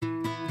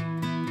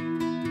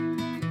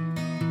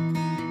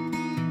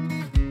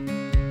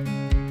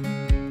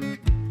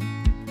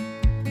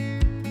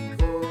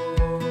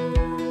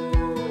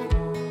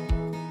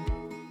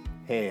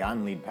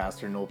I'm lead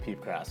pastor Noel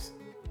Peepgrass.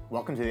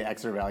 Welcome to the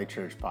Exeter Valley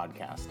Church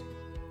podcast.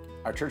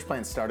 Our church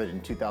plant started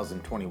in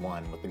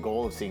 2021 with the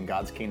goal of seeing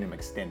God's kingdom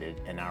extended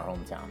in our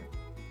hometown.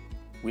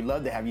 We'd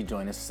love to have you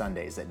join us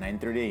Sundays at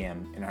 9:30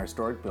 a.m. in our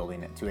historic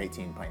building at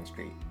 218 Pine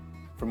Street.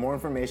 For more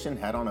information,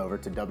 head on over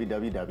to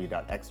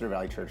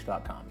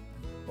www.exetervalleychurch.com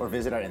or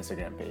visit our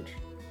Instagram page.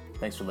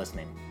 Thanks for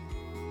listening.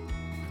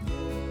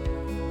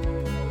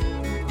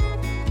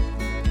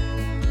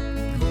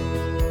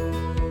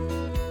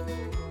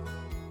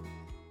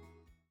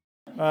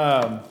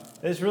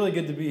 It's really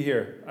good to be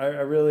here.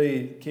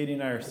 Katie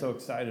and I are so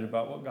excited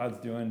about what God's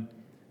doing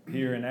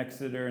here in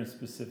Exeter and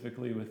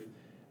specifically with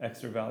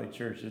Exeter Valley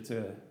Church. It's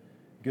a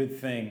good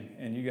thing,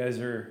 and you guys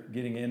are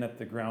getting in at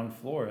the ground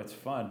floor. It's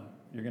fun.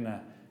 You're going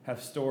to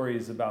have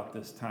stories about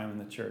this time in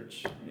the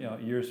church,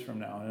 years from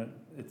now, and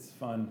it's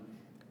fun,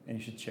 and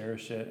you should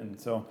cherish it.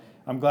 And so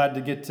I'm glad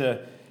to get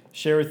to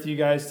share with you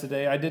guys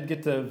today. I did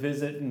get to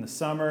visit in the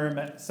summer,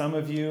 met some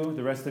of you.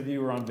 The rest of you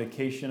were on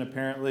vacation,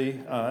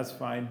 apparently. That's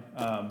fine.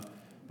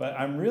 But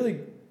I'm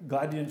really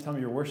glad you didn't tell me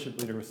your worship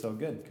leader was so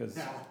good, because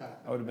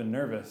I would have been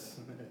nervous.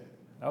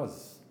 That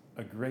was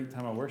a great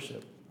time of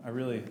worship.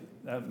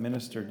 That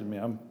ministered to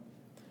me.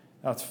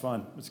 That's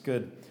fun. It's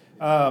good.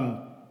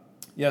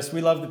 Yes,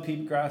 we love the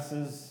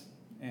Peepgrasses,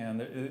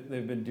 and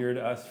they've been dear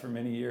to us for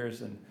many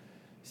years, and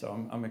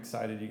so I'm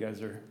excited you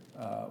guys are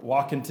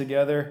walking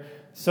together.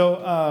 So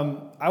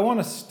I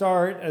want to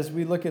start as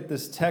we look at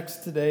this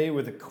text today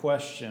with a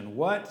question.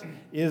 What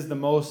is the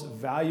most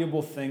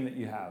valuable thing that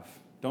you have?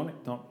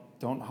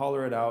 Don't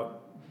holler it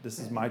out. This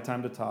is my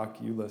time to talk.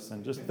 You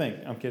listen. Just think.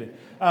 I'm kidding.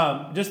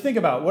 Just think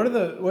about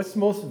what's the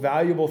most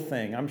valuable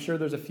thing. I'm sure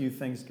there's a few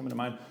things coming to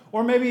mind.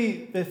 Or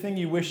maybe the thing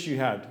you wish you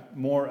had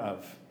more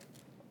of.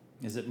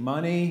 Is it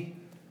money?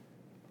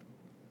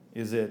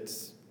 Is it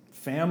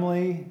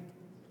family?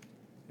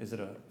 Is it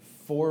a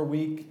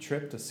 4-week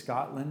trip to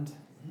Scotland?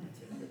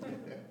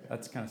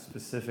 That's kind of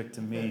specific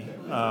to me.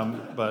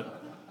 But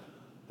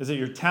is it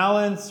your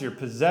talents, your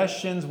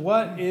possessions?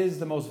 What is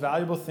the most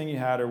valuable thing you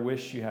had or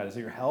wish you had? Is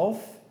it your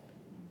health?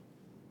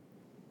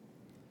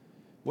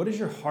 What is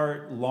your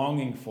heart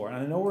longing for? And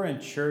I know we're in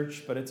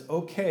church, but it's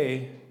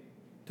okay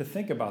to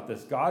think about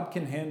this. God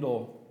can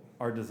handle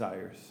our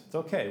desires. It's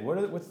okay.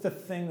 What's the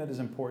thing that is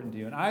important to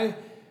you? And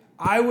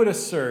I would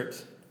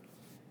assert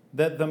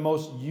that the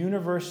most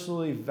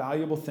universally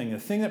valuable thing, the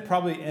thing that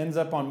probably ends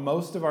up on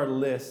most of our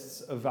lists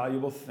of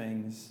valuable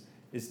things,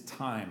 is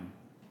time.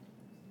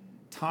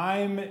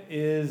 Time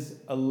is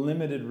a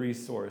limited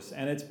resource,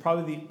 and it's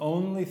probably the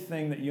only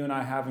thing that you and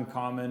I have in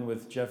common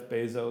with Jeff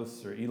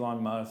Bezos or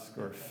Elon Musk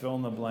or fill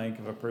in the blank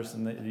of a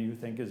person that you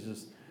think is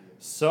just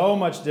so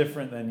much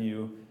different than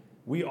you.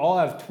 We all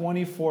have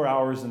 24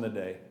 hours in the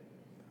day.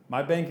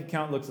 My bank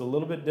account looks a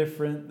little bit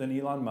different than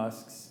Elon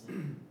Musk's,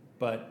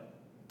 but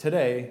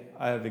today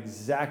I have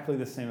exactly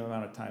the same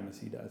amount of time as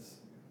he does.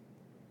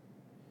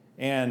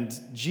 And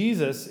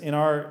Jesus, in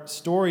our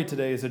story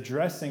today, is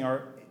addressing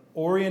our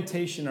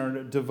orientation,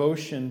 our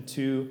devotion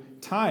to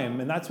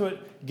time. And that's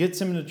what gets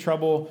him into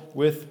trouble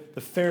with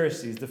the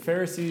Pharisees. The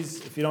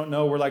Pharisees, if you don't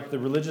know, were like the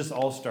religious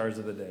all-stars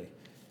of the day.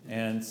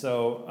 And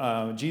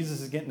so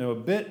Jesus is getting into a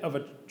bit of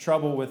a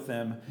trouble with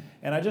them.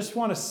 And I just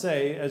want to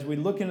say, as we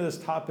look into this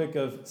topic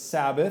of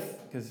Sabbath,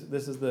 because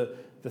this is the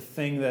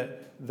thing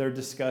that they're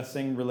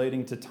discussing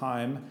relating to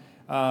time,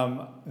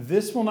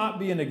 this will not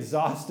be an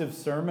exhaustive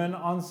sermon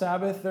on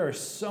Sabbath. There are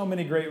so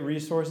many great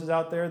resources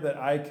out there that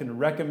I can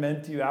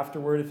recommend to you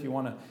afterward if you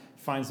want to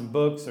find some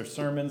books or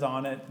sermons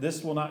on it.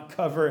 This will not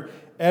cover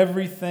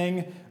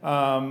everything.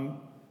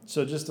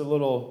 So just a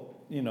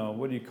little,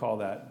 what do you call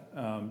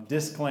that?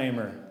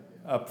 Disclaimer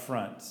up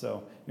front.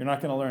 So you're not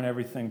going to learn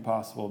everything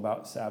possible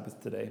about Sabbath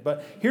today.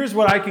 But here's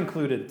what I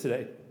concluded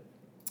today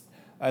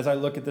as I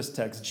look at this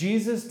text.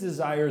 Jesus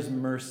desires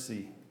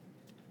mercy,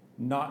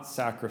 not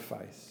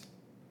sacrifice.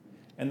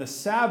 And the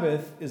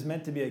Sabbath is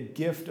meant to be a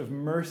gift of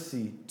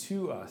mercy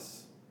to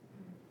us,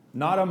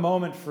 not a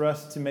moment for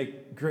us to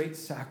make great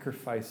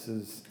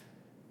sacrifices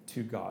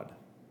to God.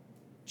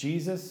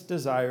 Jesus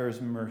desires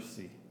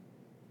mercy,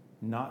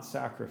 not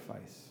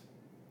sacrifice.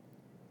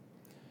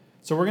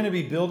 So we're going to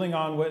be building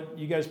on what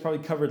you guys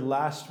probably covered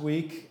last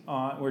week,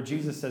 where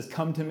Jesus says,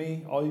 "Come to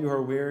me, all you who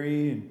are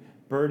weary and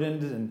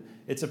burdened." And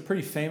it's a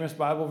pretty famous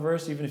Bible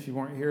verse. Even if you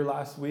weren't here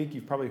last week,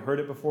 you've probably heard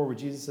it before, where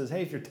Jesus says,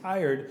 "Hey, if you're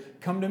tired,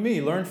 come to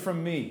me, learn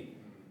from me.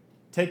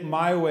 Take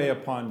my way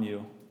upon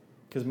you,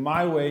 because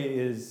my way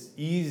is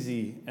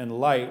easy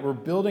and light." We're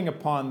building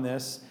upon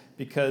this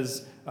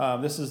because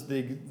this is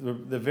the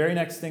very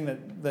next thing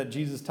that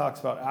Jesus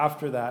talks about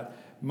after that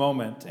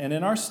moment. And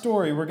in our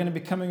story, we're going to be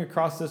coming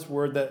across this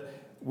word that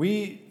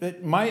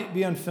might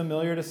be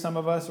unfamiliar to some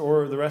of us,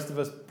 or the rest of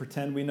us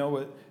pretend we know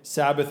what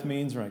Sabbath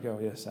means. We're like, oh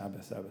yeah,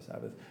 Sabbath.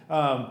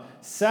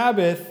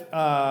 Sabbath,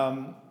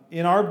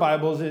 in our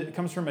Bibles, it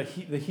comes from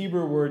the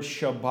Hebrew word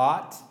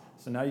Shabbat.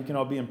 So now you can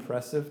all be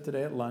impressive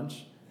today at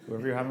lunch.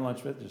 Whoever you're having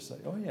lunch with, just say,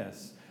 oh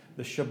yes,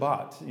 the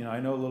Shabbat.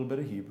 I know a little bit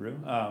of Hebrew.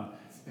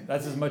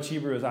 That's as much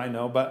Hebrew as I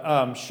know. But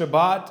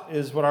Shabbat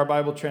is what our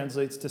Bible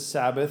translates to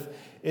Sabbath.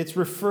 It's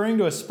referring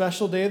to a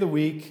special day of the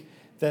week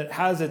that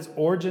has its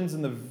origins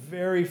in the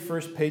very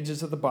first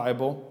pages of the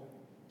Bible,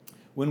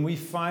 when we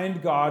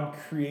find God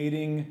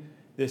creating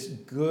this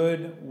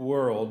good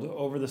world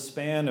over the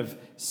span of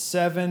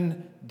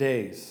 7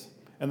 days.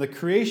 And the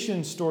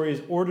creation story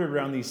is ordered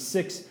around these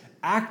 6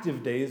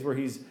 active days where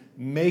he's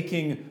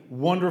making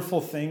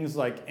wonderful things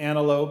like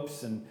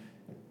antelopes and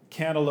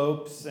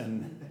cantaloupes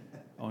and,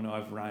 oh no,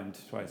 I've rhymed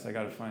twice. I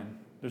got to find,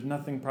 there's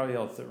nothing probably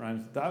else that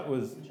rhymes. That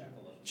was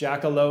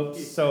jackalopes.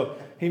 So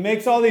he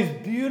makes all these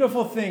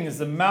beautiful things,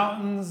 the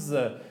mountains,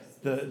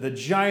 the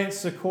giant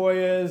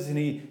sequoias, and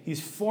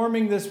he's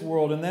forming this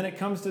world. And then it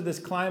comes to this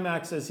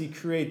climax as he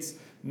creates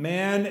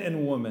man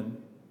and woman,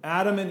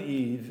 Adam and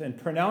Eve, and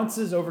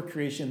pronounces over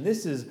creation,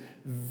 this is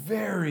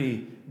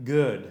very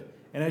good.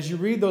 And as you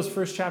read those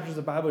first chapters of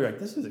the Bible, you're like,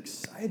 this is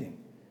exciting.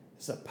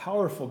 This is a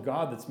powerful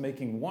God that's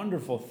making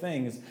wonderful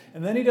things.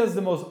 And then he does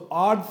the most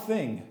odd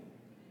thing.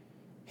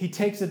 He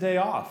takes a day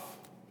off.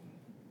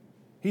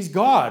 He's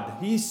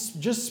God. He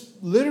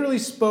just literally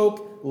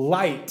spoke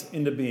light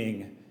into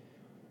being.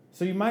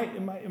 So it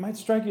might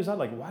strike you as odd,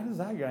 like, why does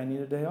that guy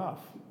need a day off?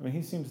 I mean,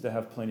 he seems to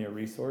have plenty of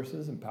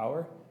resources and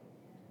power.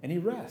 And he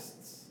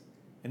rests.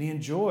 And he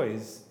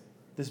enjoys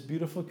this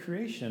beautiful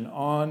creation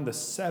on the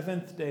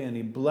 7th day. And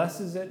he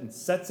blesses it and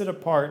sets it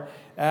apart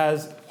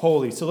as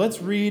holy. So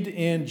let's read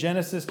in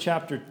Genesis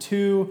chapter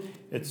 2.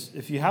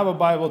 If you have a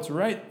Bible,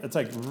 it's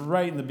like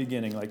right in the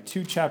beginning, like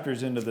 2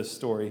 chapters into this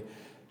story.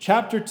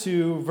 Chapter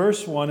 2,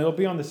 verse 1. It'll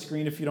be on the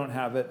screen if you don't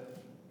have it.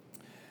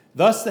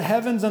 Thus the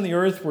heavens and the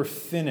earth were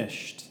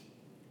finished,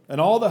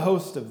 and all the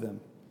host of them.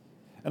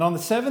 And on the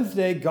 7th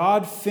day,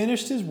 God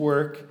finished his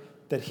work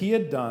that he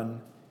had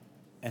done,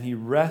 and he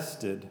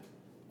rested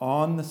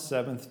on the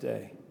 7th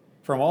day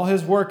from all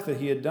his work that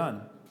he had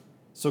done.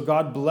 So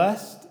God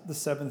blessed the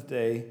 7th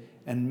day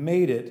and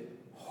made it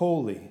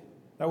holy.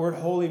 That word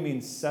holy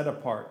means set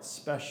apart,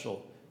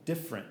 special,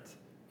 different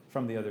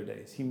from the other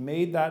days. He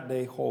made that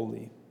day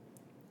holy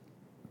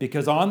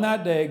because on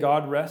that day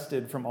God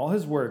rested from all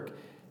his work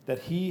that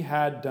he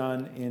had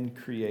done in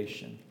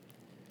creation.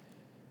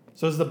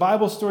 So as the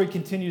Bible story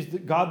continues,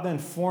 God then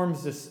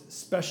forms this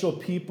special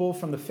people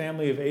from the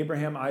family of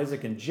Abraham,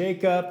 Isaac, and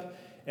Jacob.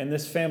 And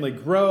this family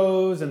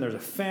grows, and there's a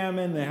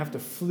famine. They have to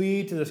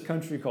flee to this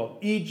country called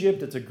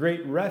Egypt. It's a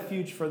great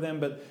refuge for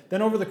them. But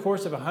then over the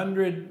course of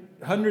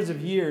hundreds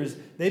of years,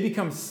 they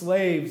become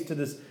slaves to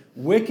this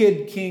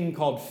wicked king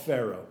called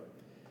Pharaoh.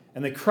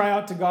 And they cry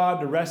out to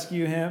God to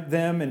rescue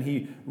them, and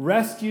he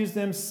rescues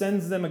them,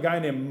 sends them a guy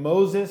named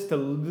Moses to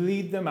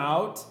lead them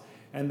out.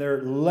 And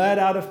they're led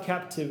out of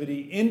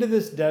captivity into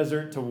this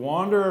desert to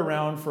wander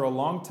around for a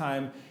long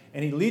time.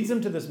 And he leads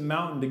them to this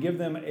mountain to give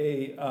them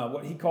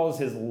what he calls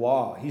his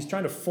law. He's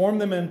trying to form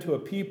them into a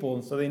people,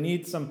 and so they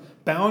need some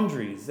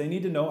boundaries. They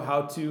need to know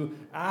how to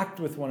act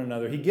with one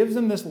another. He gives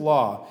them this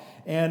law,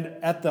 and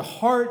at the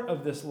heart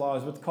of this law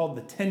is what's called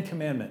the 10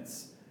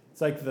 Commandments.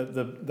 It's like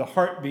the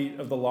heartbeat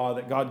of the law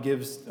that God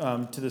gives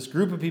to this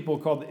group of people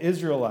called the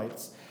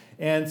Israelites.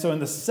 And so in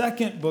the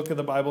second book of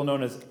the Bible,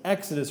 known as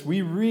Exodus,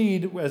 we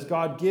read as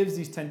God gives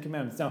these 10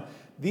 Commandments. Now,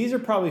 these are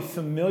probably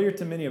familiar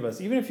to many of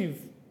us. Even if you've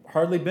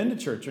hardly been to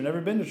church or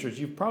never been to church,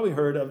 you've probably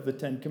heard of the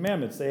 10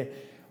 Commandments. They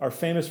are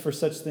famous for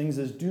such things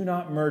as do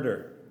not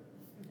murder.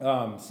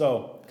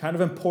 So kind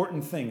of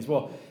important things.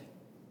 Well,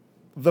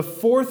 the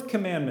 4th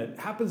commandment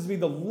happens to be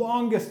the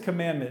longest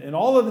commandment in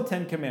all of the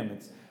 10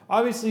 Commandments.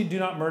 Obviously, do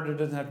not murder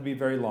doesn't have to be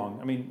very long.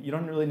 I mean, you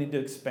don't really need to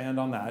expand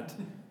on that.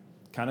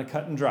 Kind of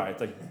cut and dry. It's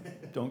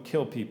like, don't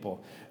kill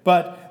people.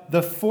 But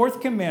the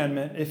 4th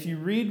commandment, if you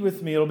read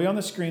with me, it'll be on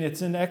the screen.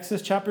 It's in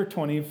Exodus chapter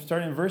 20,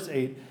 starting in verse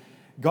 8.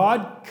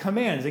 God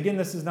commands. Again,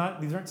 these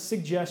aren't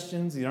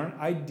suggestions. These aren't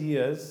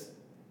ideas.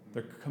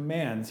 They're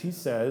commands. He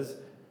says,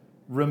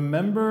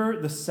 remember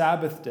the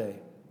Sabbath day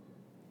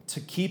to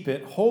keep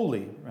it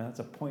holy. And that's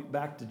a point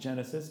back to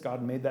Genesis.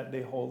 God made that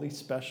day holy,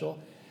 special.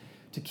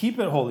 To keep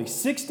it holy.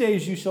 6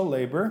 days you shall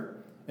labor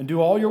and do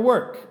all your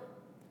work.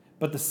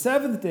 But the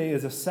 7th day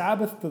is a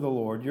Sabbath to the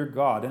Lord your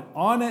God, and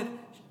on it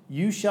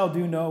you shall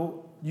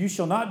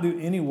not do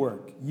any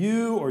work.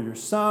 You or your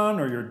son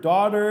or your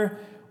daughter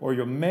or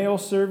your male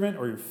servant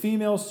or your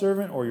female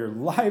servant or your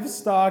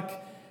livestock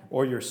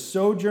or your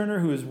sojourner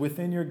who is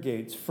within your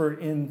gates. For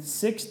in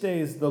 6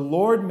 days the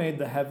Lord made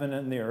the heaven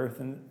and the earth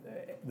and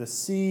the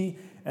sea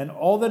and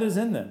all that is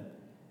in them,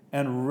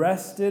 and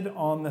rested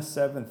on the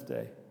 7th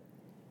day.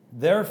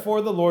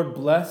 Therefore the Lord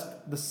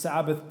blessed the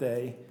Sabbath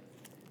day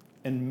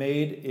and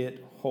made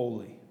it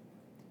holy.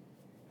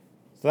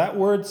 So that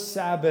word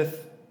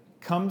Sabbath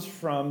comes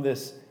from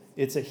this,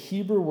 it's a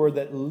Hebrew word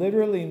that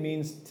literally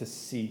means to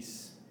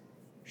cease.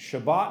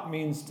 Shabbat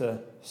means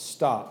to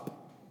stop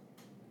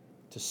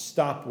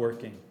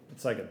working.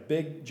 It's like a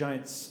big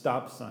giant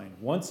stop sign.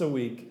 Once a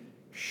week,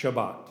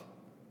 Shabbat.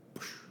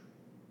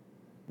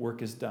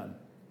 Work is done.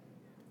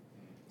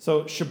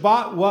 So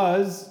Shabbat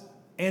was,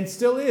 and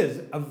still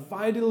is, a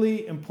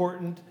vitally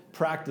important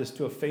practice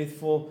to a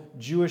faithful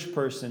Jewish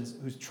person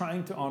who's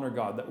trying to honor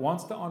God, that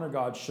wants to honor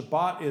God.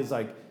 Shabbat is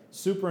like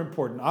super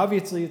important.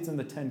 Obviously, it's in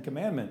the 10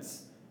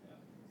 Commandments.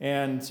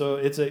 And so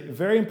it's a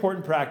very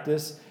important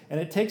practice, and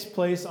it takes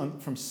place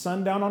from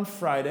sundown on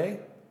Friday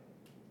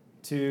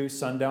to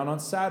sundown on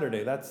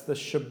Saturday. That's the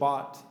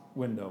Shabbat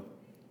window.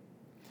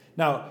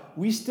 Now,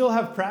 we still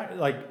have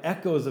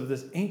echoes of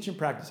this ancient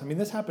practice. I mean,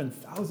 this happened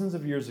thousands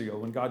of years ago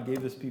when God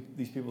gave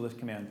these people this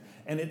command.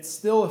 And it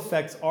still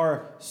affects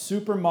our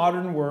super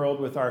modern world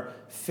with our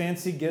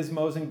fancy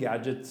gizmos and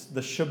gadgets.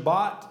 The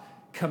Shabbat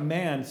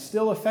command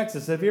still affects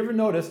us. Have you ever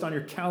noticed on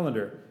your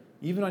calendar,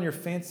 even on your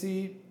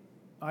fancy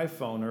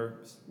iPhone or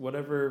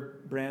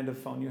whatever brand of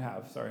phone you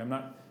have? Sorry, I'm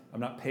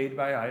not paid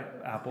by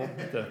Apple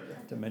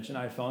to mention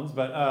iPhones.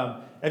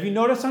 But have you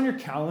noticed on your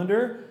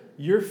calendar,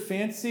 your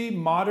fancy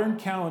modern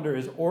calendar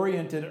is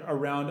oriented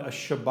around a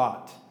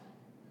Shabbat?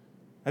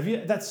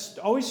 That's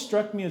always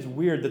struck me as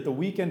weird that the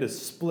weekend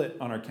is split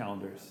on our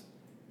calendars.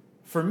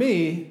 For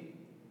me,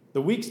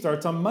 the week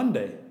starts on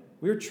Monday.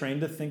 We were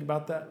trained to think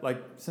about that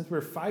since we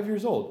were 5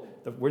 years old.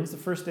 When's the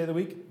first day of the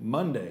week?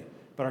 Monday.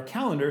 But our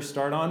calendars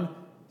start on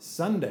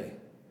Sunday.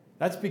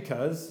 That's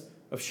because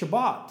of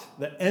Shabbat.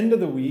 The end of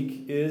the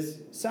week is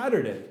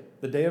Saturday,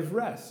 the day of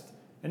rest.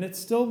 And it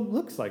still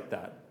looks like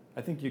that.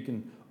 I think you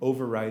can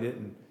overwrite it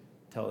and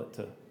tell it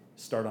to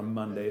start on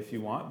Monday if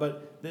you want.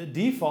 But the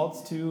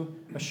default's to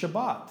a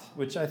Shabbat,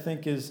 which I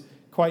think is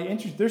quite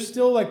interesting. There's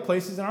still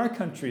places in our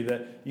country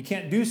that you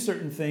can't do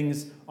certain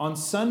things on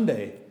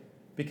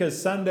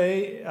because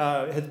Sunday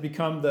has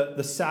become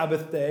the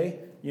Sabbath day,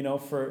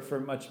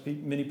 for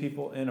many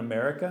people in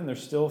America. And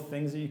there's still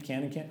things that you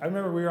can and can't. I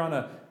remember we were on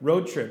a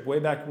road trip way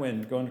back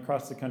when, going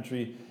across the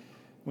country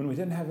when we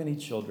didn't have any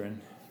children.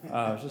 It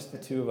was just the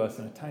two of us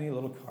in a tiny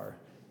little car,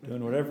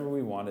 doing whatever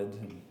we wanted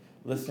and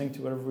listening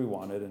to whatever we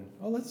wanted. And,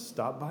 let's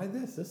stop by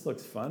this. This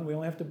looks fun. We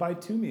only have to buy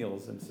 2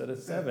 meals instead of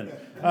 7.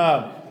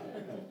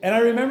 And I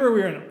remember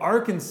we were in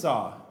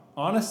Arkansas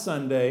on a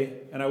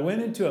Sunday, and I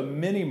went into a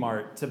mini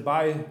mart to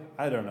buy,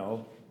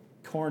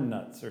 corn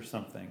nuts or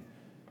something.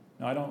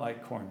 No, I don't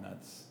like corn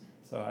nuts,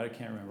 so I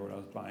can't remember what I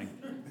was buying.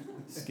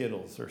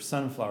 Skittles or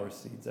sunflower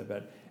seeds, I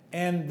bet.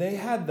 And they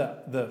had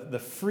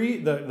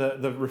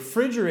the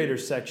refrigerator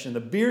section, the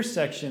beer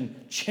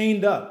section,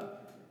 chained up.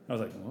 I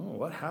was like,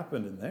 what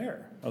happened in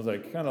there? I was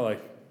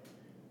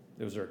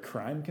was there a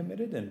crime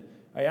committed? And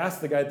I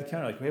asked the guy at the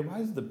counter, hey, why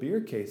is the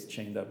beer case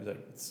chained up? He's like,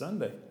 it's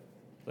Sunday. I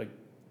was like,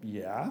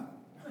 yeah?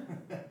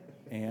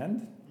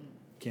 And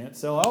can't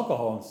sell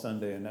alcohol on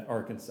Sunday in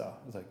Arkansas.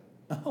 I was like,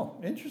 oh,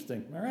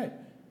 interesting. All right.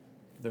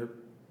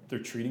 They're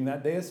treating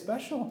that day as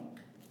special.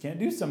 Can't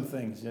do some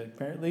things.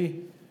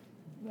 Apparently,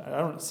 I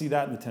don't see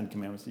that in the Ten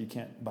Commandments. You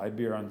can't buy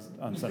beer on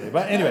Sunday.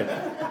 But anyway,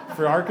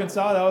 for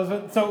Arkansas, that was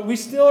it. So we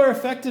still are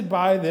affected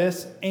by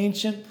this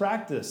ancient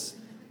practice.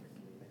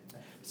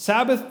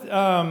 Sabbath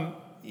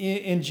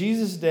in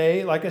Jesus'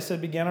 day, like I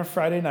said, began on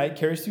Friday night,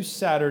 carries through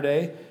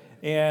Saturday,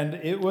 and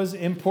it was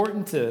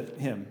important to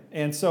him.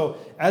 And so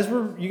as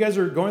you guys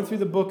are going through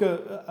the book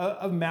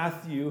of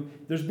Matthew,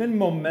 there's been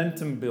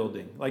momentum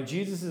building.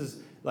 Jesus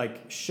is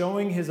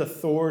showing his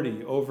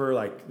authority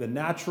over the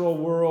natural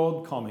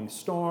world, calming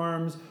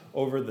storms,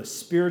 over the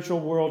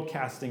spiritual world,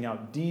 casting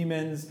out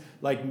demons.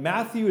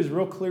 Matthew is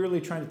real clearly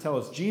trying to tell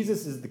us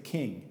Jesus is the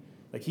king.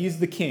 He's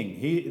the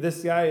king.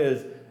 This guy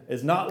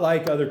is not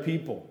like other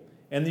people.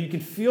 And you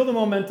can feel the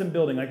momentum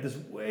building, this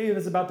wave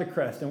is about to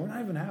crest. And we're not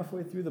even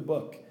halfway through the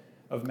book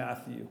of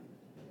Matthew.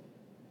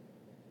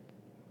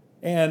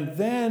 And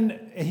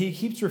then he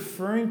keeps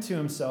referring to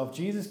himself,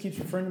 Jesus keeps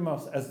referring to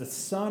himself as the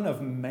Son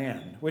of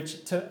Man,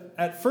 which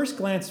at first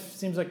glance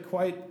seems like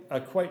a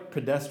quite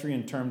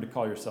pedestrian term to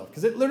call yourself,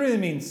 because it literally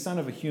means son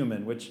of a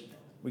human, which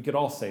we could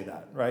all say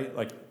that, right?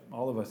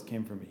 All of us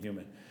came from a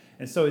human.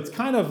 And so it's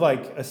kind of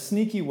a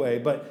sneaky way,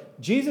 but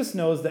Jesus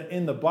knows that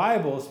in the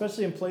Bible,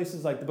 especially in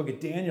places like the book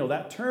of Daniel,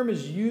 that term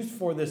is used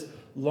for this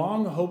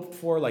long hoped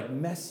for,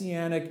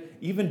 messianic,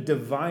 even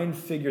divine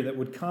figure that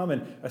would come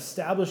and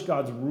establish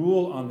God's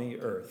rule on the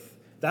earth.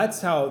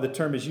 That's how the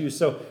term is used.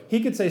 So he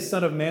could say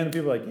Son of Man, and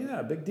people are like,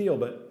 yeah, big deal.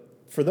 But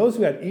for those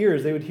who had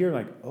ears, they would hear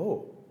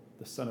oh,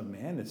 the Son of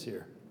Man is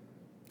here.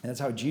 And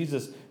that's how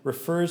Jesus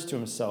refers to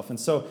himself. And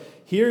so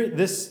here,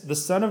 the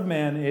Son of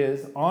Man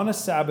is on a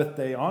Sabbath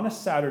day, on a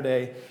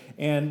Saturday,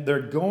 and they're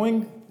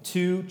going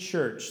to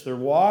church. They're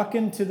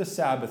walking to the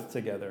Sabbath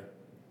together.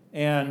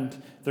 And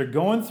they're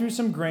going through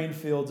some grain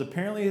fields.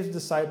 Apparently his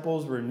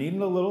disciples were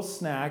needing a little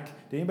snack.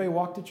 Did anybody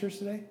walk to church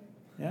today?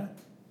 Yeah?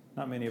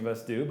 Not many of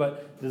us do.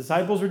 But the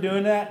disciples were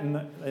doing that, and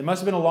it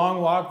must have been a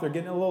long walk. They're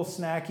getting a little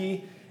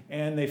snacky.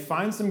 And they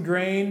find some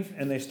grain,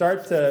 and they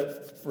start to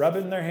rub it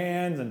in their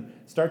hands and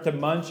start to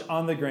munch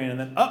on the grain. And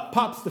then up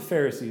pops the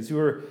Pharisees, who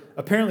are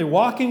apparently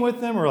walking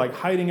with them or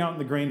hiding out in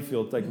the grain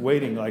fields,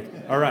 waiting,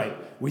 all right,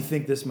 we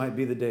think this might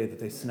be the day that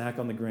they snack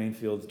on the grain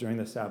fields during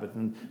the Sabbath.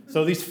 And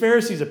so these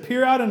Pharisees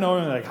appear out of nowhere,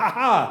 and they're like,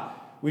 ha-ha,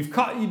 we've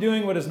caught you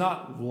doing what is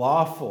not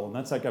lawful. And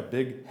that's a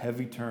big,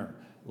 heavy term,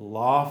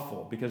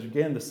 lawful. Because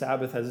again, the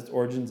Sabbath has its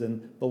origins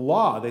in the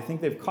law. They think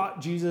they've caught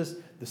Jesus,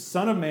 the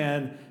Son of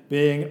Man,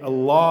 being a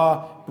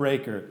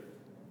lawbreaker.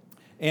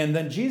 And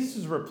then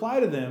Jesus' reply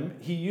to them,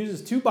 he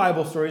uses 2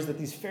 Bible stories that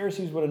these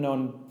Pharisees would have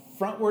known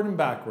frontward and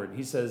backward.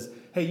 He says,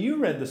 hey, you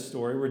read the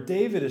story where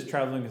David is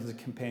traveling with his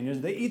companions.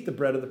 They eat the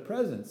bread of the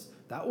presence.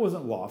 That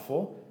wasn't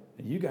lawful.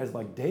 And you guys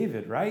like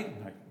David, right?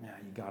 And like, yeah,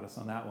 you got us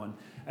on that one.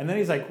 And then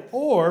he's like,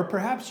 or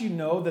perhaps you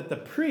know that the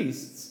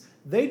priests,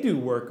 they do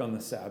work on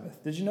the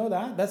Sabbath. Did you know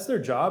that? That's their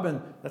job,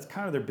 and that's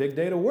kind of their big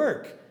day to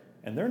work.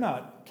 And they're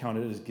not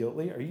counted as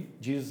guilty.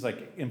 Jesus is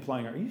like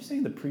implying, are you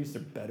saying the priests are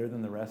better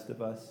than the rest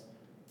of us?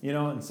 You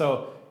know, and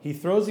so he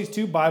throws these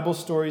two Bible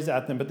stories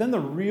at them, but then the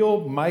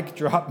real mic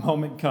drop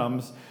moment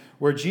comes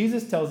where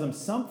Jesus tells them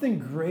something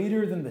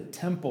greater than the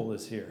temple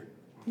is here.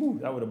 Ooh,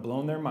 that would have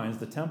blown their minds.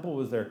 The temple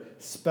was their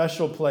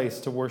special place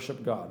to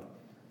worship God.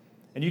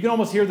 And you can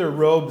almost hear their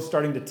robes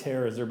starting to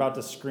tear as they're about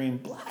to scream,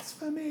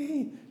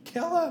 blasphemy,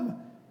 kill him.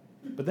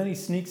 But then he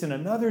sneaks in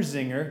another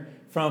zinger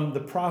from the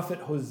prophet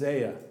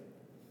Hosea.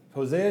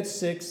 Hosea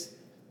 6,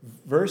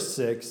 verse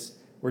 6,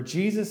 where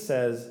Jesus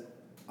says,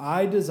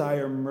 I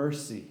desire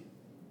mercy,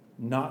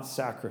 not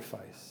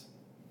sacrifice.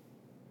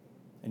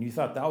 And you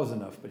thought that was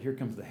enough, but here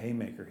comes the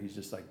haymaker. He's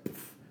just like,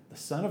 poof, the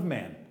Son of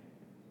Man,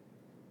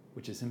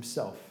 which is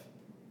himself,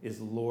 is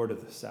Lord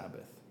of the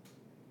Sabbath.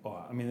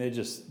 Oh, I mean,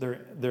 this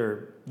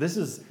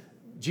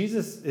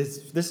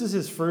is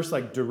his first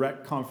like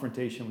direct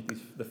confrontation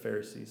with the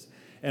Pharisees.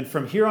 And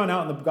from here on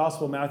out in the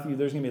Gospel of Matthew,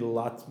 there's going to be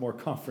lots more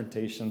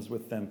confrontations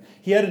with them.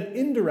 He had an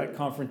indirect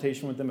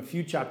confrontation with them a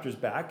few chapters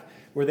back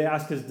where they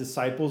asked his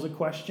disciples a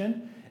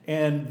question.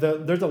 And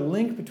there's a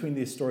link between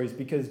these stories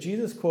because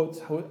Jesus quotes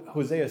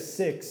Hosea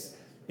 6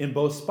 in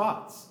both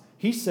spots.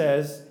 He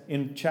says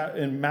in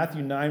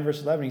Matthew 9,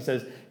 verse 11, he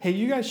says, hey,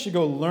 you guys should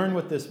go learn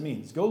what this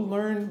means. Go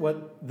learn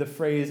what the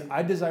phrase,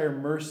 I desire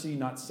mercy,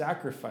 not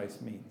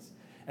sacrifice means.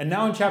 And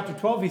now in chapter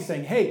 12, he's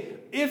saying, hey,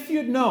 if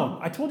you'd known,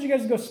 I told you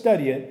guys to go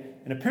study it,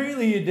 and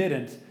apparently you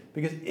didn't,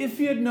 because if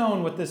you had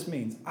known what this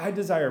means, I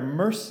desire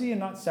mercy and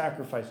not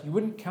sacrifice, you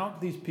wouldn't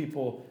count these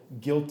people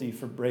guilty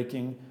for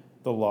breaking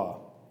the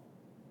law.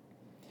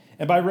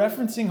 And by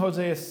referencing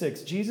Hosea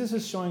 6, Jesus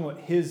is showing what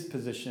his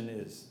position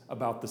is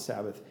about the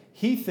Sabbath.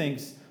 He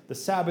thinks the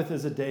Sabbath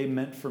is a day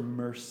meant for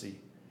mercy.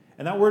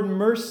 And that word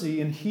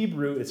mercy in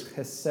Hebrew is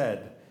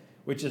chesed,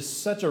 which is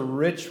such a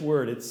rich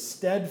word. It's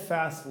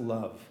steadfast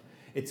love.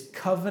 It's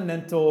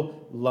covenantal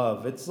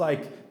love. It's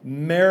like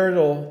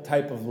marital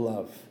type of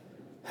love.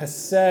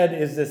 Hesed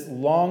is this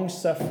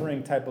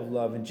long-suffering type of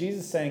love. And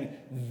Jesus is saying,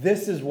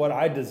 this is what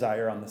I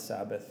desire on the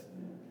Sabbath.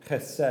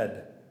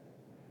 Chesed,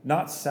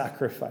 not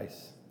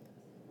sacrifice.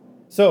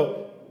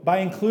 So by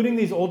including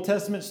these Old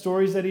Testament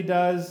stories that he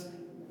does,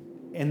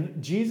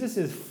 and Jesus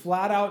is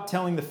flat out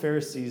telling the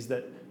Pharisees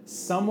that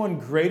someone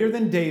greater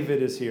than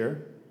David is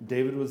here.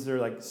 David was their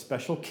like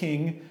special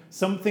king.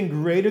 Something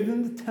greater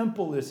than the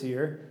temple is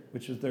here,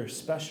 which was their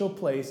special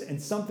place.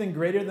 And something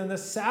greater than the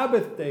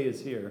Sabbath day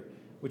is here,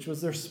 which was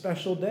their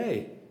special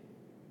day.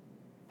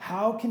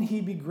 How can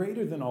he be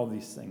greater than all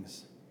these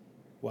things?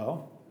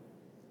 Well,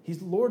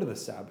 he's Lord of the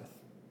Sabbath.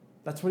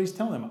 That's what he's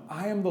telling them.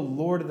 I am the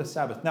Lord of the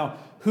Sabbath. Now,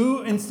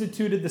 who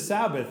instituted the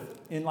Sabbath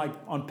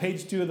on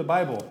page 2 of the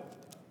Bible?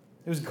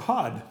 It was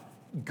God.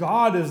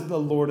 God is the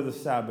Lord of the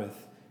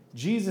Sabbath.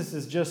 Jesus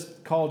has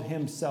just called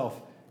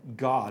himself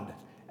God.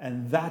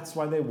 And that's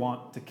why they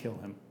want to kill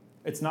him.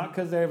 It's not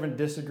because they have a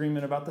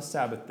disagreement about the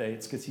Sabbath day.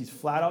 It's because he's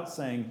flat out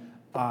saying,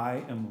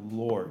 I am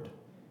Lord.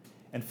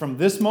 And from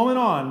this moment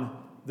on,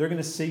 they're going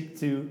to seek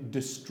to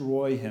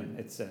destroy him,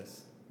 it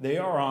says. They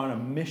are on a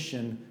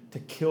mission to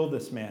kill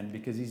this man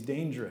because he's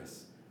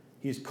dangerous.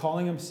 He's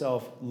calling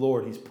himself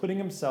Lord. He's putting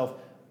himself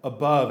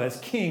above as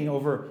king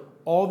over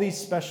all these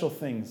special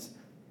things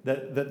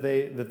that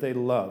they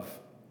love.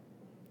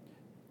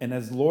 And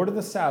as Lord of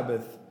the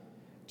Sabbath,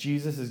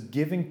 Jesus is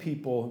giving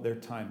people their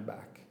time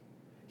back.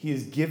 He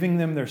is giving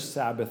them their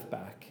Sabbath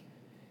back.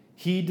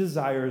 He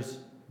desires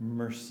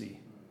mercy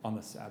on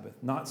the Sabbath,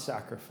 not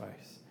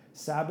sacrifice.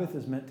 Sabbath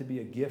is meant to be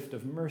a gift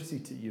of mercy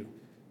to you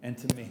and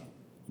to me,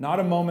 not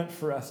a moment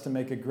for us to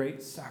make a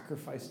great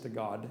sacrifice to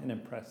God and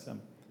impress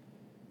him.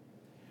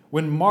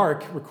 When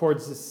Mark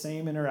records the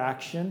same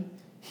interaction,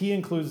 he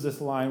includes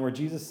this line where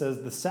Jesus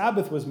says, the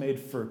Sabbath was made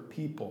for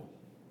people,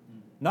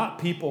 not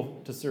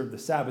people to serve the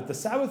Sabbath. The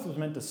Sabbath was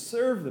meant to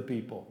serve the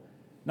people,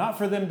 not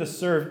for them to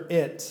serve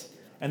it.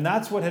 And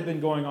that's what had been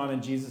going on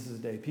in Jesus'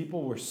 day.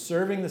 People were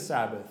serving the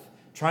Sabbath,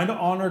 trying to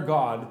honor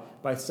God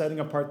by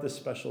setting apart this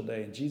special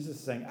day. And Jesus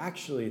is saying,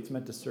 actually, it's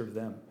meant to serve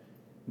them,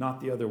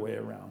 not the other way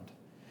around.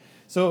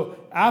 So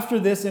after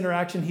this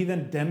interaction, he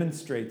then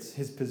demonstrates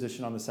his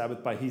position on the Sabbath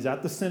he's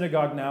at the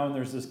synagogue now, and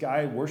there's this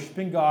guy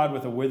worshiping God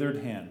with a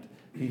withered hand.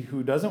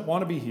 Who doesn't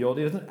want to be healed.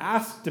 He doesn't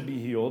ask to be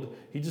healed.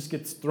 He just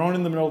gets thrown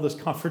in the middle of this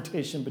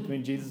confrontation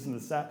between Jesus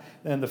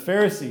and the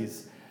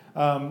Pharisees.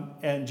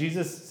 And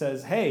Jesus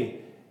says,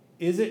 hey,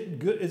 is it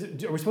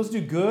good? Are we supposed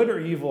to do good or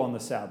evil on the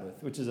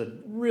Sabbath? Which is a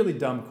really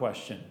dumb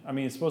question. I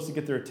mean, it's supposed to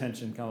get their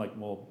attention, kind of like,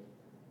 well,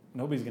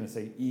 nobody's going to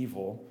say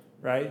evil,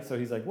 right? So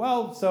he's like,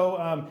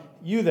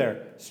 you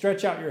there,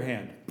 stretch out your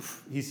hand.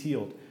 He's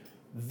healed.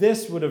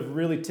 This would have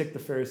really ticked the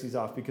Pharisees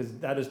off because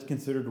that is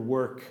considered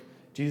work.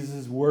 Jesus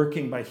is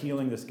working by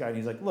healing this guy. And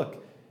he's like,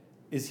 look,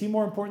 is he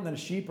more important than a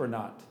sheep or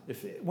not?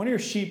 If one of your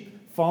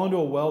sheep fall into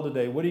a well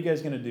today, what are you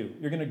guys going to do?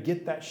 You're going to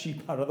get that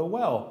sheep out of the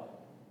well.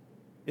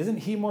 Isn't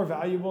he more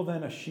valuable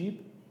than a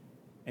sheep?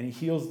 And he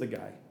heals the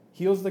guy.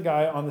 Heals the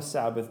guy on the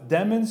Sabbath,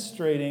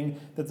 demonstrating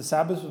that the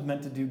Sabbath was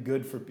meant to do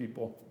good for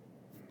people,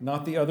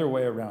 not the other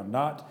way around,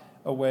 not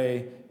a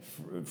way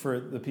for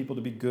the people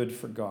to be good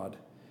for God.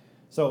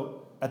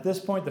 So at this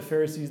point, the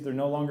Pharisees, they're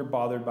no longer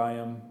bothered by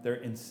him.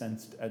 They're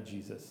incensed at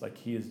Jesus. Like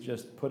he has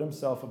just put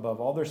himself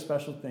above all their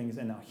special things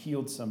and now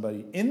healed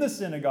somebody in the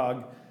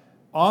synagogue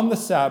on the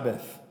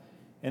Sabbath.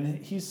 And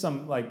he's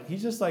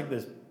just like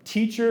this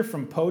teacher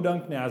from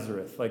Podunk,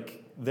 Nazareth.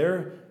 Like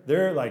they're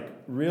like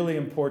really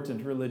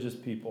important religious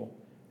people.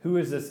 Who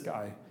is this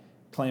guy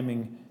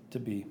claiming to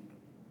be?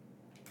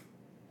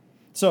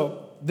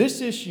 So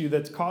this issue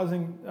that's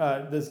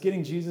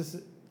getting Jesus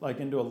like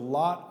into a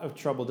lot of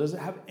trouble, does it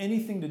have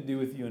anything to do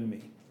with you and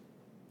me?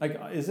 Like,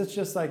 is this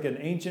just like an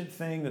ancient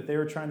thing that they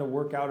were trying to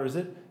work out, or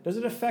does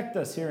it affect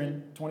us here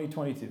in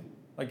 2022?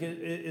 Like,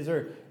 is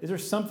there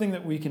something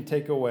that we can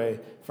take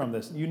away from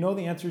this? You know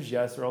the answer is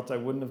yes, or else I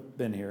wouldn't have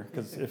been here,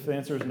 because if the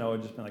answer is no,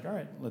 I'd just been like, all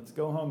right, let's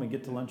go home and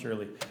get to lunch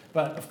early.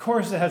 But of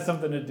course it has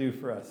something to do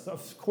for us.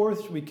 Of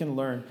course we can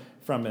learn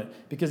from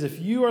it, because if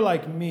you are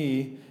like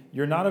me,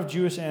 you're not of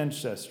Jewish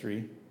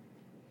ancestry,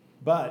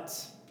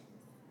 but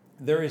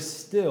there is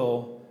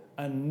still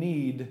a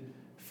need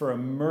for a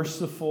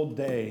merciful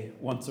day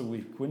once a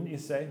week, wouldn't you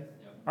say?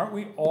 Yep. Aren't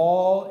we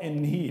all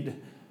in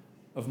need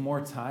of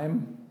more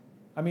time?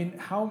 I mean,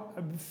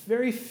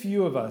 very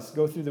few of us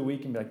go through the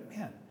week and be like,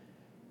 man,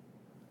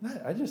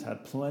 I just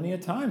had plenty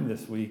of time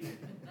this week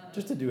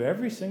just to do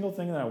every single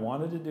thing that I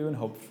wanted to do and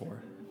hoped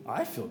for.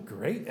 I feel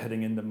great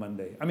heading into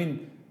Monday. I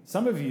mean,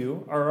 some of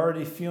you are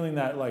already feeling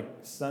that like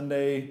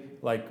Sunday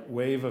like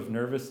wave of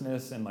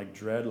nervousness and like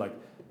dread, like,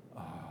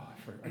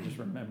 I just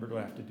remembered what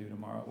I have to do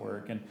tomorrow at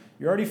work. And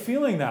you're already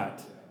feeling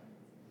that.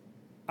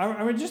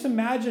 I mean, just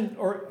imagine,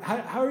 or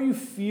how are you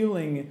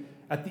feeling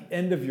at the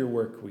end of your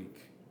work week?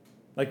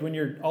 Like when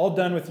you're all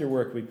done with your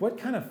work week, what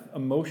kind of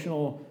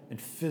emotional and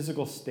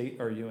physical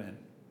state are you in?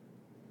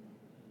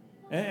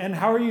 And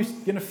how are you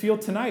going to feel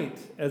tonight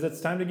as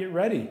it's time to get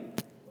ready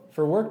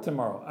for work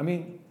tomorrow? I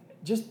mean,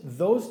 just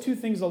those two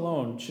things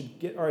alone should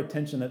get our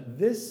attention that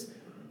this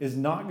is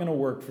not going to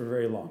work for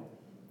very long.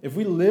 If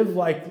we live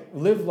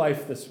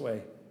life this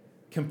way,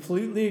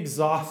 completely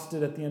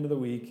exhausted at the end of the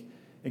week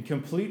and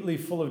completely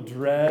full of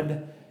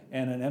dread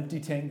and an empty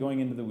tank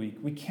going into the week,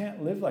 we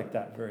can't live like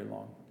that very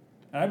long.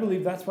 And I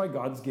believe that's why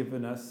God's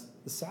given us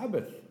the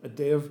Sabbath, a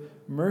day of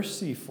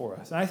mercy for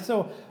us. And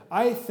so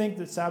I think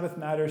that Sabbath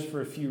matters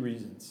for a few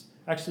reasons,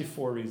 actually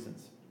 4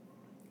 reasons.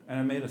 And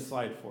I made a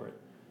slide for it,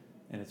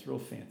 and it's real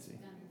fancy.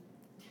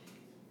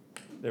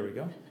 There we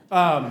go.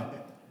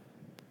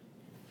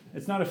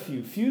 It's not a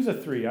few. Few's a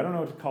 3. I don't know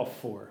what to call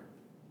 4.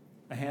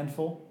 A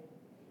handful?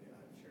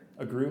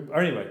 A group? Or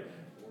anyway,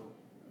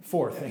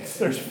 4 things.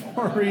 There's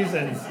 4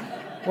 reasons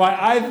why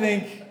I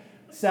think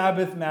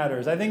Sabbath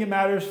matters. I think it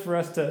matters for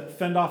us to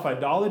fend off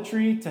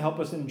idolatry, to help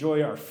us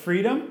enjoy our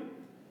freedom,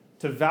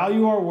 to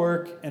value our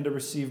work, and to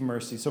receive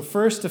mercy. So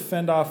first, to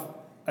fend off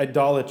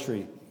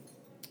idolatry.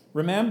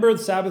 Remember, the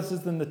Sabbath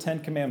is in the 10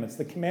 Commandments.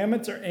 The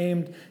commandments are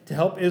aimed to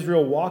help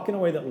Israel walk in a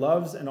way that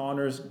loves and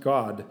honors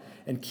God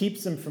and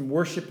keeps them from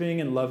worshiping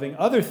and loving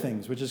other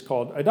things, which is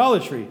called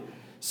idolatry.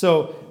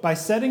 So by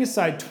setting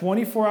aside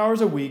 24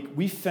 hours a week,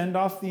 we fend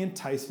off the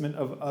enticement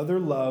of other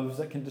loves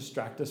that can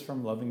distract us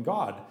from loving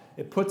God.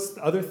 It puts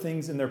other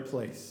things in their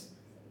place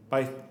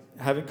by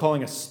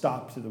calling a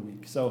stop to the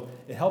week. So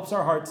it helps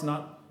our hearts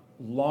not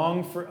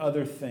long for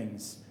other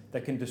things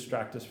that can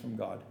distract us from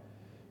God.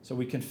 So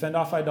we can fend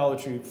off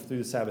idolatry through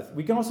the Sabbath.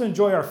 We can also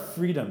enjoy our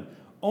freedom.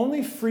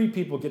 Only free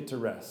people get to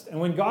rest. And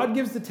when God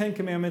gives the 10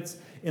 Commandments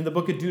in the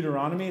book of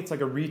Deuteronomy, it's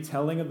like a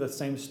retelling of the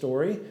same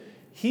story.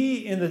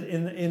 He, in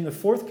the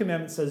 4th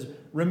commandment, says,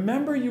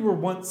 remember you were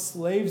once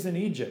slaves in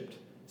Egypt,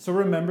 so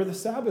remember the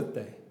Sabbath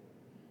day.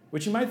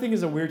 Which you might think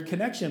is a weird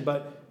connection,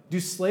 but do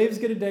slaves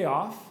get a day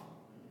off?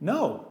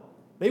 No.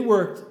 They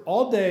worked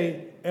all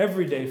day,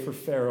 every day for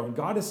Pharaoh. And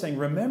God is saying,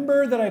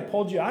 remember that I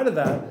pulled you out of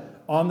that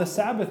on the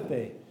Sabbath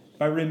day.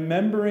 By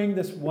remembering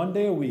this one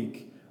day a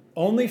week,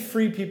 only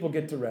free people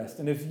get to rest.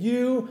 And if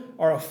you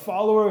are a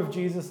follower of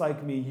Jesus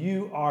like me,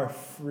 you are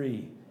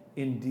free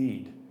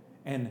indeed.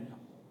 And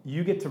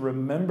you get to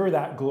remember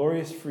that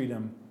glorious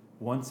freedom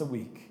once a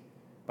week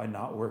by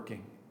not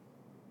working.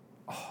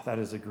 Oh, that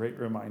is a great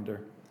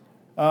reminder.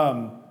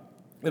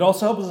 It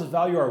also helps us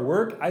value our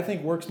work. I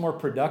think work's more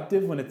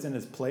productive when it's in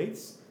its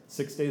place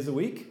 6 days a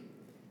week.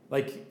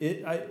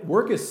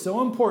 Work is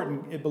so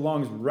important, it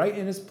belongs right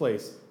in its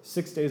place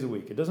 6 days a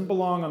week. It doesn't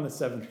belong on the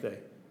 7th day.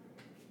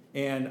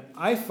 And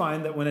I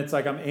find that when it's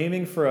like I'm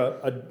aiming for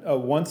a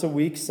once a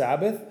week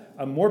Sabbath,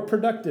 I'm more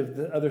productive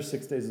the other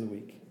 6 days of the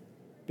week.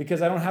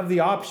 Because I don't have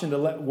the option to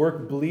let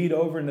work bleed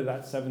over into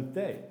that 7th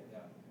day.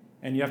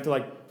 And you have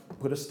to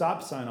put a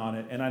stop sign on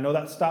it. And I know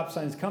that stop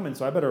sign is coming,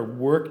 so I better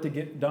work to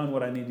get done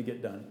what I need to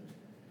get done.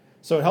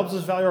 So it helps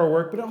us value our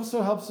work, but it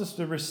also helps us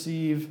to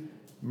receive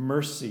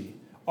mercy.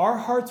 Our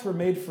hearts were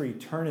made for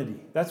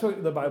eternity. That's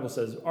what the Bible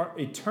says. Our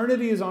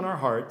eternity is on our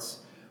hearts,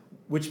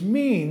 which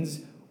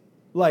means,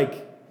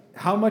 like,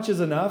 how much is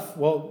enough?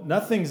 Well,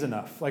 nothing's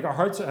enough. Like, our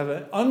hearts have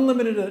an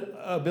unlimited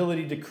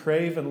ability to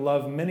crave and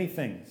love many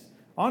things,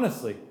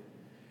 honestly.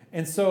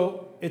 And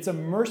so it's a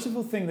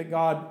merciful thing that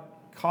God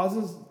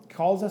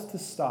calls us to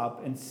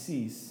stop and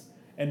cease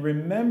and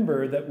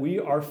remember that we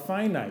are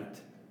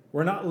finite.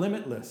 We're not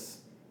limitless.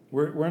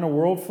 We're in a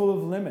world full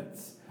of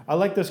limits. I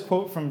like this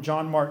quote from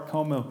John Mark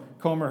Comer,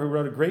 who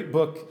wrote a great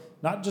book,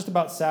 not just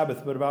about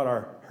Sabbath, but about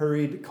our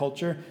hurried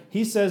culture.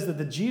 He says that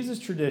the Jesus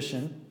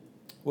tradition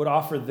would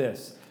offer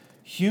this: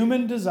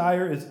 human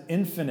desire is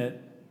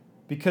infinite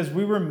because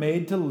we were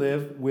made to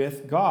live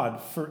with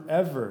God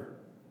forever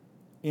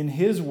in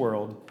His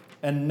world,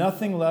 and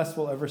nothing less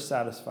will ever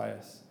satisfy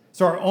us.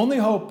 So our only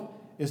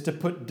hope is to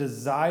put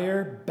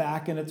desire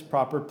back in its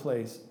proper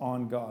place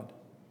on God,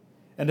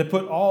 and to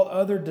put all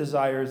other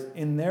desires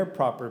in their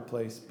proper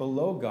place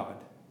below God.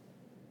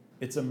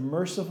 It's a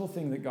merciful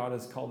thing that God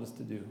has called us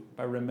to do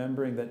by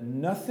remembering that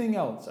nothing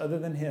else other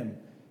than Him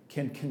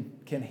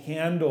can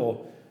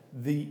handle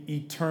the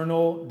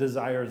eternal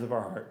desires of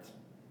our heart.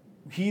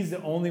 He's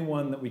the only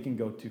one that we can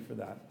go to for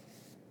that.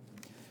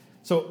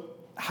 So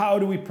how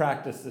do we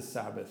practice this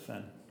Sabbath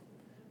then?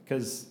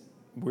 Because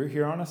we're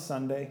here on a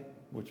Sunday,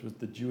 which was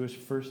the Jewish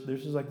first,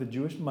 this is like the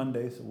Jewish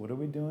Monday, so what are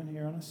we doing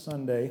here on a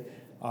Sunday?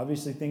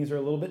 Obviously things are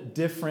a little bit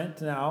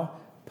different now,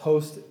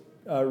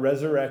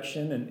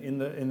 post-resurrection and in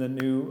the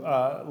new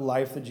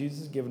life that Jesus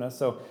has given us.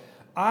 So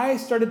I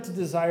started to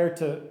desire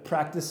to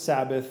practice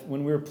Sabbath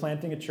when we were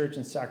planting a church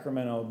in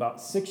Sacramento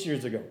about 6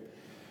 years ago.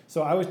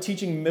 So I was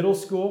teaching middle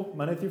school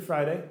Monday through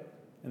Friday,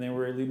 and then we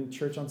were leading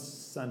church on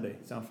Sunday.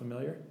 Sound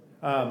familiar?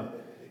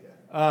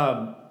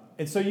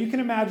 And so you can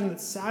imagine that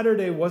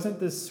Saturday wasn't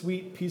this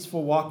sweet,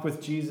 peaceful walk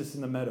with Jesus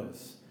in the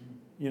meadows,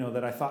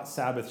 that I thought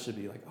Sabbath should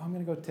be. Like, I'm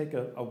going to go take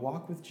a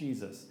walk with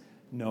Jesus.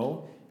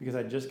 No, because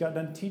I just got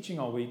done teaching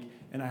all week,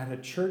 and I had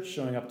a church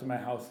showing up to my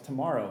house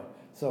tomorrow.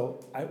 So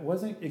it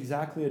wasn't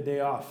exactly a day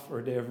off or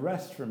a day of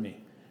rest for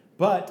me.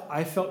 But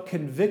I felt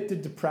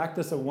convicted to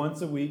practice a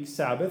once-a-week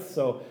Sabbath.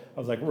 So I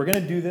was like, we're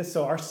going to do this.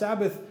 So our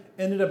Sabbath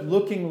ended up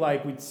looking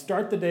like we'd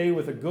start the day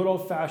with a good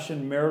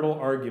old-fashioned marital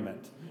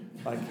argument.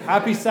 Like,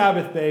 happy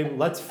Sabbath, babe,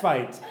 let's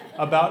fight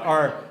about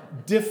our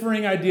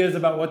differing ideas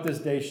about what this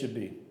day should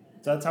be.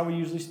 So that's how we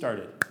usually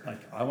started.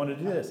 Like, I want to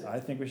do this. I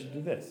think we should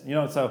do this.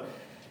 So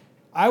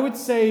I would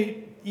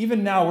say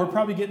even now we're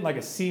probably getting like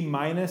a C-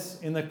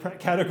 in the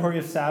category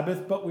of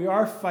Sabbath, but we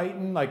are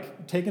fighting,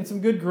 like taking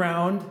some good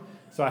ground.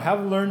 So I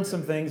have learned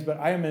some things, but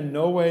I am in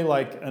no way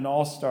like an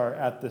all-star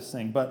at this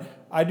thing. But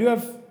I do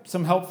have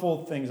some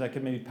helpful things I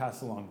could maybe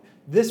pass along.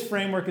 This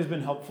framework has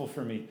been helpful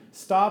for me.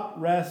 Stop,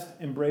 rest,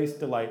 embrace,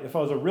 delight. If I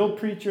was a real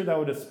preacher, that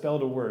would have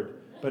spelled a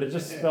word, but it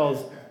just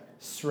spells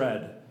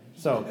shred.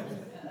 So,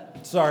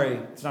 sorry,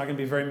 it's not going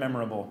to be very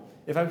memorable.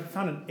 If I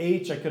found an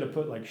H, I could have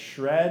put like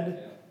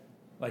shred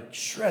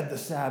the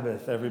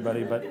Sabbath,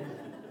 everybody, but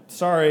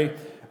sorry.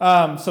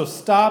 So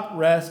stop,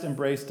 rest,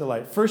 embrace,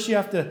 delight. First, you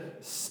have to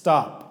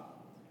stop.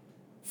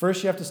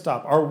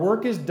 Our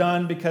work is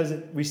done because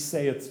we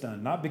say it's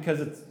done, not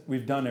because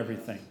we've done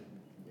everything.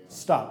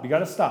 Stop. You got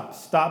to stop.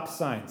 Stop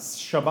sign.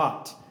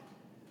 Shabbat.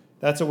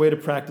 That's a way to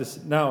practice.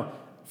 Now,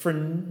 for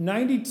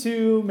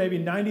 92, maybe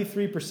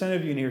 93%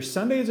 of you in here,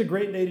 Sunday is a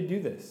great day to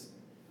do this.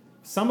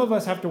 Some of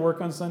us have to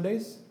work on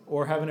Sundays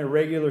or have an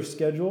irregular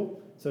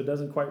schedule, so it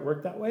doesn't quite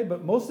work that way.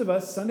 But most of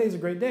us, Sunday is a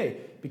great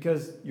day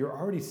because you're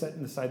already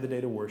setting aside the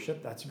day to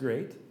worship. That's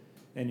great.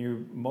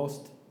 And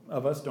most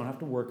of us don't have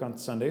to work on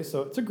Sundays,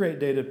 so it's a great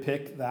day to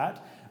pick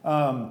that.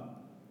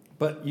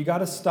 But you got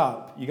to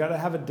stop. You got to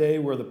have a day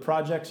where the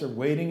projects are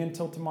waiting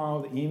until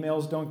tomorrow, the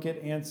emails don't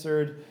get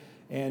answered,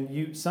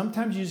 and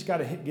sometimes you just got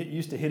to get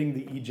used to hitting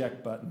the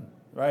eject button,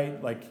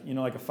 right? Like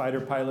a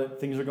fighter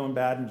pilot, things are going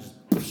bad, and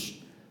just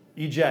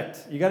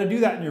eject. You got to do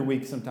that in your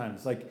week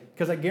sometimes,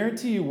 because I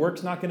guarantee you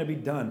work's not going to be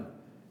done,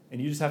 and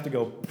you just have to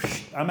go,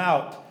 I'm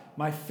out.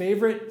 My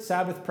favorite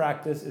Sabbath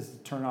practice is to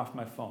turn off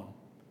my phone.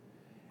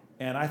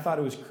 And I thought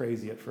it was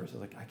crazy at first. I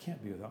was like, I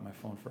can't be without my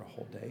phone for a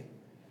whole day.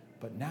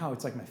 But now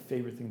it's like my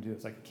favorite thing to do.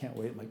 It's like, I can't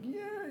wait. I'm like,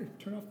 yay,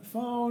 turn off the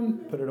phone,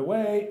 put it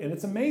away. And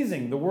it's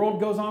amazing. The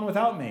world goes on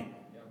without me.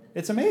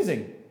 It's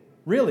amazing.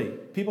 Really.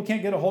 People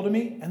can't get a hold of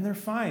me, and they're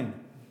fine.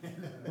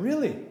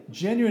 Really.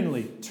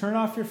 Genuinely. Turn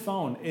off your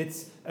phone.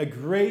 It's a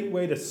great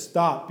way to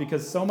stop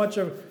because so much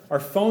of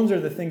our phones are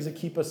the things that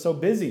keep us so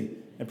busy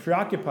and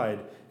preoccupied.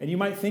 And you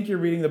might think you're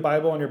reading the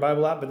Bible on your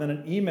Bible app, but then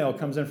an email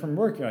comes in from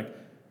work. You're like,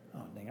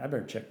 oh, dang, I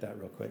better check that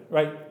real quick.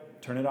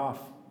 Right. Turn it off.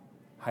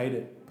 Hide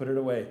it. Put it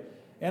away.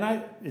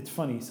 And it's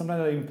funny, sometimes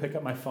I even pick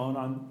up my phone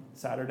on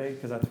Saturday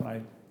because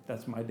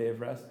that's my day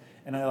of rest.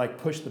 And I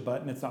push the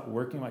button, it's not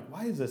working. I'm like,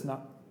 why is this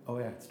not, oh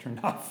yeah, it's turned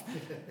off.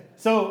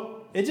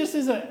 So it just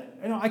is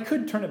I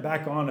could turn it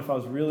back on if I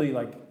was really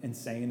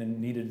insane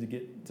and needed to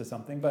get to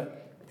something,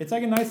 but it's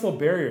like a nice little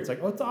barrier. It's like,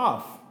 oh, it's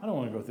off. I don't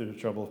want to go through the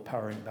trouble of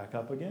powering it back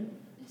up again.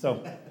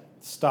 So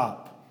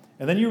stop.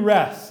 And then you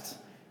rest.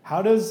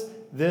 How does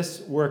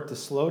this work to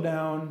slow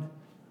down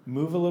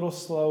move a little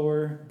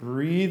slower,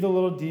 breathe a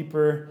little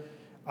deeper.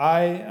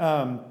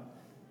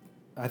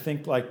 I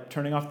think like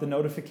turning off the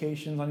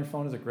notifications on your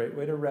phone is a great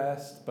way to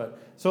rest. But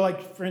so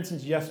like, for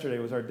instance, yesterday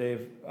was our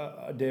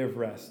day of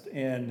rest.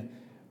 And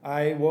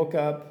I woke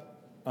up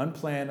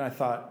unplanned. And I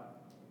thought,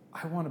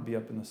 I want to be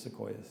up in the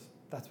sequoias.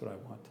 That's what I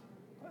want.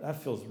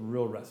 That feels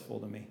real restful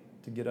to me,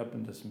 to get up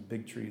into some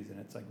big trees. And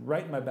it's like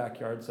right in my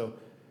backyard. So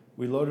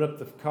we loaded up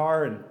the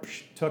car and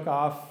took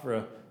off for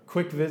a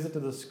quick visit to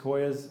the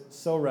sequoias.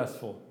 So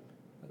restful.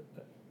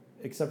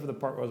 Except for the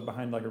part where I was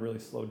behind like a really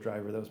slow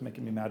driver that was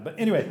making me mad. But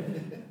anyway,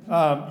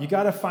 you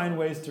got to find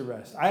ways to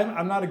rest.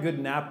 I'm not a good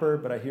napper,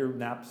 but I hear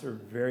naps are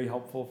very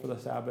helpful for the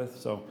Sabbath,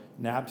 so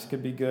naps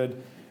could be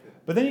good.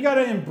 But then you got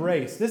to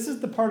embrace. This is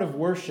the part of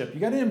worship. You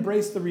got to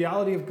embrace the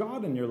reality of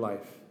God in your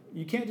life.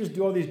 You can't just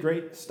do all these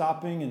great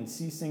stopping and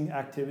ceasing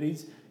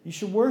activities. You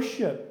should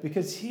worship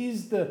because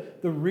He's the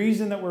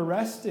reason that we're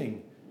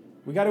resting.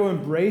 We got to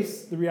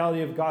embrace the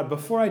reality of God.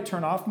 Before I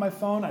turn off my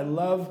phone, I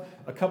love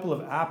a couple of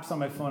apps on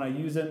my phone. I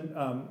use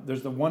them.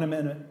 There's the 1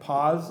 Minute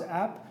Pause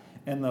app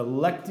and the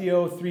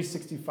Lectio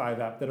 365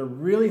 app that are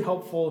really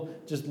helpful,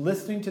 just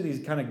listening to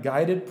these kind of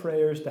guided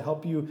prayers to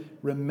help you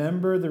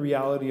remember the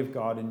reality of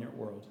God in your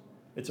world.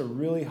 It's a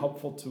really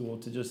helpful tool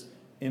to just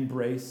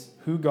embrace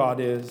who God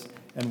is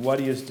and what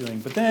He is doing.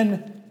 But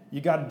then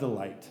you got to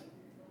delight.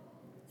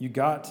 You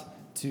got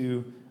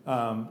to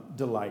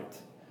delight.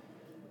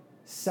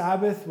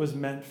 Sabbath was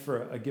meant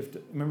for a gift.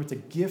 Remember, it's a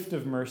gift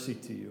of mercy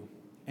to you.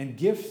 And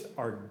gifts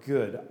are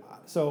good.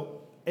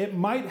 So it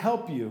might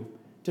help you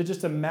to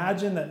just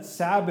imagine that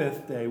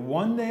Sabbath day,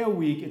 1 day a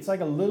week, it's like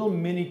a little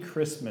mini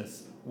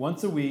Christmas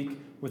once a week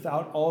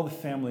without all the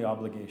family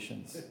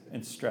obligations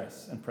and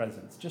stress and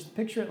presents. Just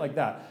picture it like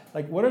that.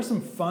 Like, what are some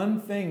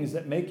fun things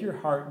that make your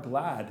heart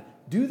glad?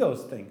 Do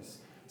those things.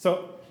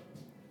 So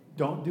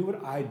don't do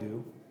what I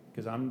do,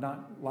 because I'm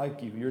not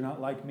like you. You're not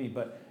like me.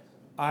 But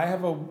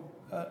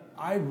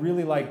I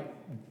really like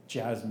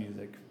jazz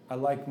music. I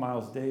like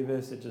Miles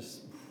Davis.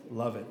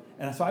 Love it.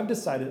 And so I've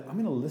decided I'm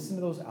going to listen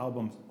to those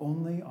albums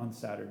only on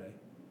Saturday.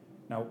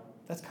 Now,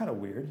 that's kind of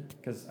weird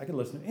because I could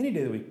listen to any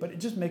day of the week, but it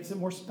just makes it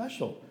more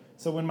special.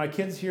 So when my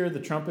kids hear the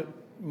trumpet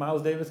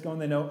Miles Davis going,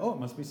 they know, oh, it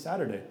must be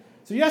Saturday.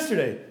 So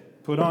yesterday,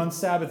 put on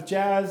Sabbath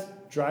jazz,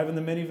 driving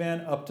the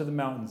minivan up to the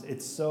mountains.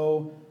 It's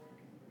so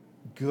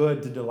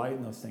good to delight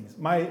in those things.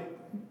 I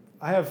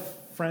have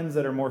friends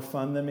that are more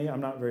fun than me.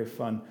 I'm not very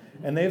fun.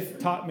 And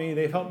they've helped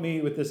me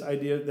with this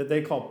idea that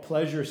they call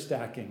pleasure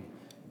stacking.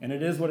 And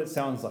it is what it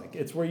sounds like.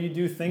 It's where you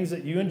do things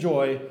that you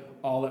enjoy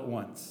all at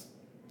once.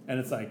 And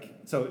it's like,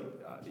 so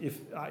if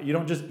you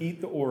don't just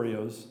eat the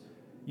Oreos,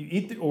 you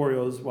eat the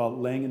Oreos while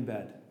laying in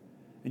bed.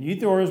 And you eat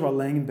the Oreos while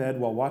laying in bed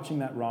while watching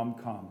that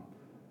rom-com.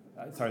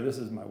 Sorry, this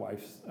is my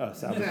wife's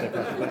Sabbath day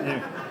practice. But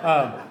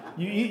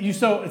anyway,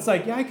 so it's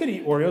like, yeah, I could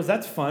eat Oreos.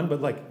 That's fun. But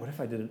like, what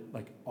if I did it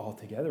like all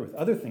together with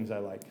other things I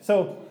like?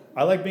 So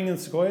I like being in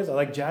the sequoias. I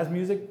like jazz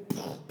music.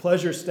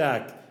 Pleasure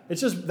stacked.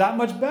 It's just that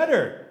much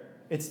better.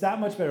 It's that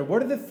much better.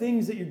 What are the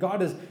things that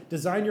God has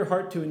designed your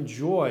heart to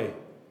enjoy?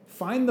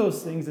 Find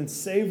those things and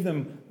save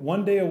them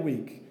 1 day a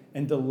week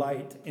and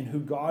delight in who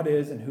God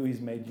is and who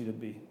He's made you to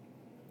be.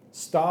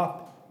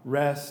 Stop,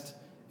 rest,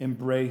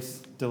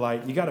 embrace,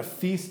 delight. You got to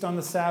feast on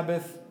the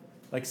Sabbath.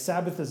 Like,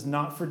 Sabbath is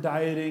not for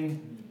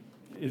dieting.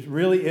 It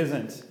really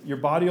isn't. Your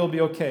body will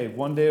be okay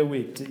 1 day a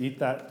week to eat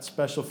that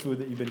special food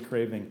that you've been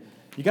craving.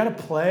 You got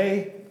to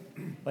play,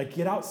 like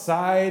get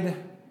outside,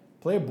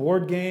 play a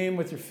board game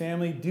with your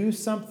family, do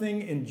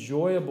something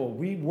enjoyable.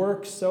 We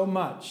work so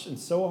much and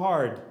so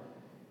hard.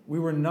 We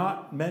were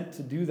not meant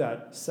to do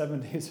that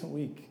 7 days a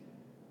week.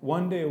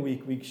 1 day a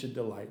week, we should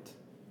delight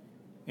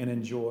and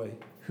enjoy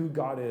who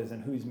God is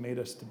and who He's made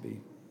us to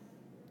be.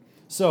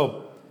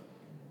 So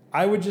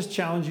I would just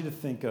challenge you to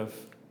think of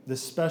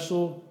this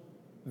special,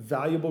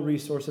 valuable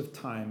resource of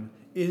time.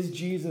 Is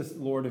Jesus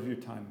Lord of your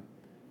time?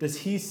 Does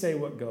He say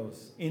what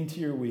goes into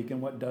your week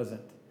and what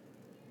doesn't?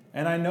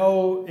 And I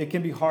know it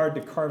can be hard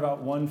to carve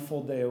out 1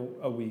 full day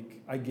a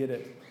week. I get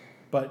it.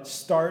 But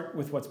start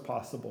with what's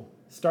possible.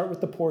 Start with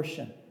the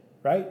portion,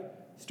 right?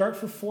 Start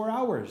for 4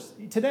 hours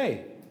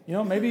today. You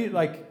know, maybe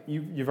like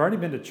you've already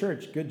been to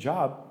church. Good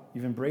job.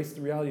 You've embraced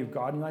the reality of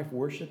God in your life,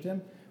 worshiped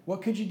Him.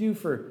 What could you do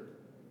for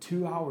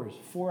 2 hours,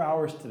 4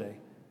 hours today?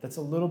 That's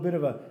a little bit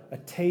of a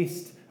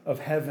taste of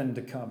heaven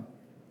to come.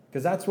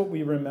 Because that's what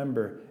we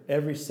remember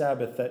every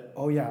Sabbath, that,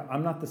 oh yeah,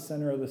 I'm not the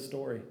center of the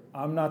story.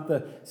 I'm not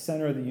the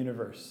center of the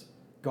universe.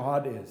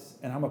 God is.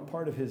 And I'm a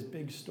part of His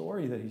big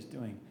story that He's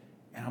doing.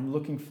 And I'm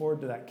looking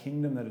forward to that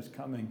kingdom that is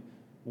coming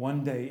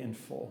 1 day in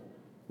full.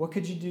 What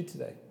could you do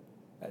today?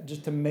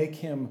 Just to make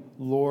Him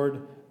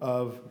Lord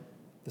of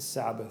the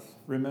Sabbath.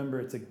 Remember,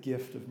 it's a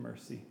gift of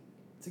mercy.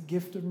 It's a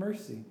gift of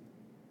mercy.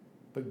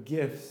 But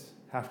gifts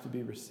have to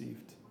be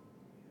received.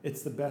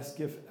 It's the best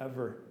gift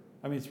ever.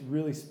 I mean, it's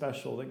really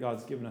special that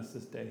God's given us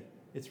this day.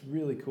 It's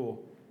really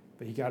cool.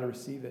 But you got to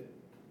receive it.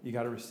 You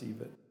got to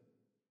receive it.